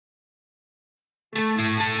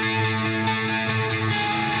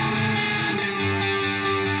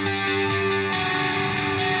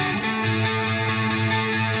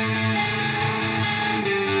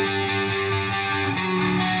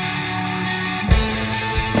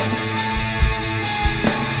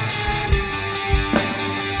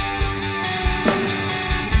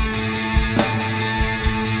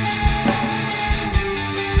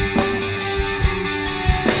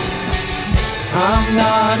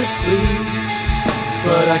to sleep,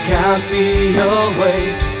 but I can't be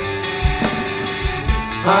awake.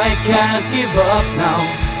 I can't give up now,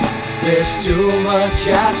 there's too much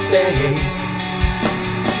at stake.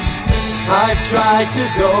 I've tried to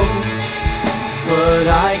go, but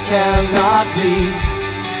I cannot leave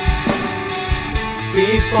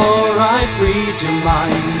before I freed your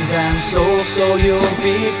mind and soul, so you'll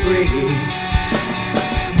be free.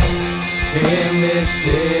 In this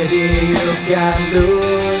city you can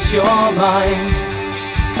lose your mind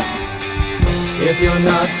if you're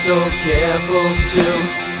not so careful to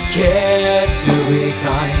care, to be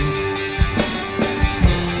kind.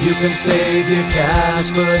 You can save your cash,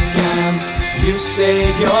 but can you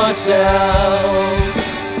save yourself?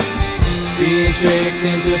 Being tricked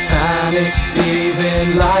into panic,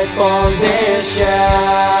 leaving life on their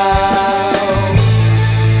shelf.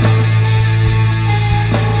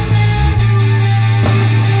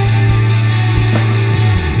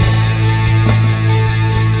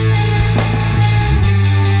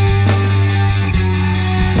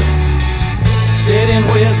 Sitting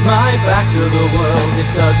with my back to the world, it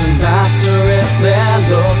doesn't matter if they're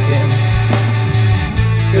looking,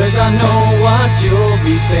 'cause I know what you'll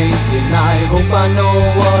be thinking. I hope I know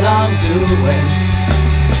what I'm doing.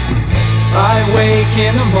 I wake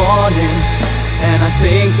in the morning and I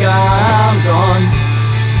think I'm gone,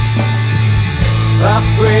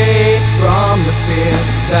 afraid from the fear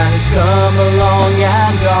that has come along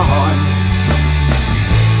and gone,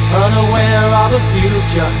 unaware of a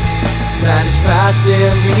future that is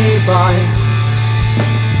passing me by,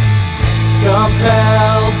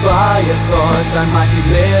 compelled by your thoughts, I might be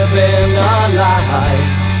living a lie.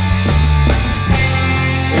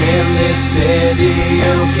 In this city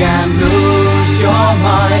you can lose your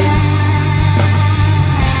mind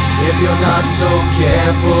if you're not so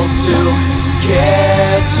careful to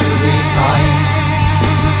care, to be kind.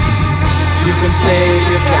 You can save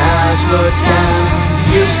your cash, but can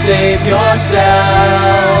you save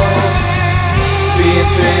yourself? Being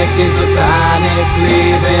tricked into panic,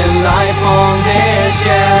 leaving life on their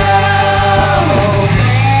shelf.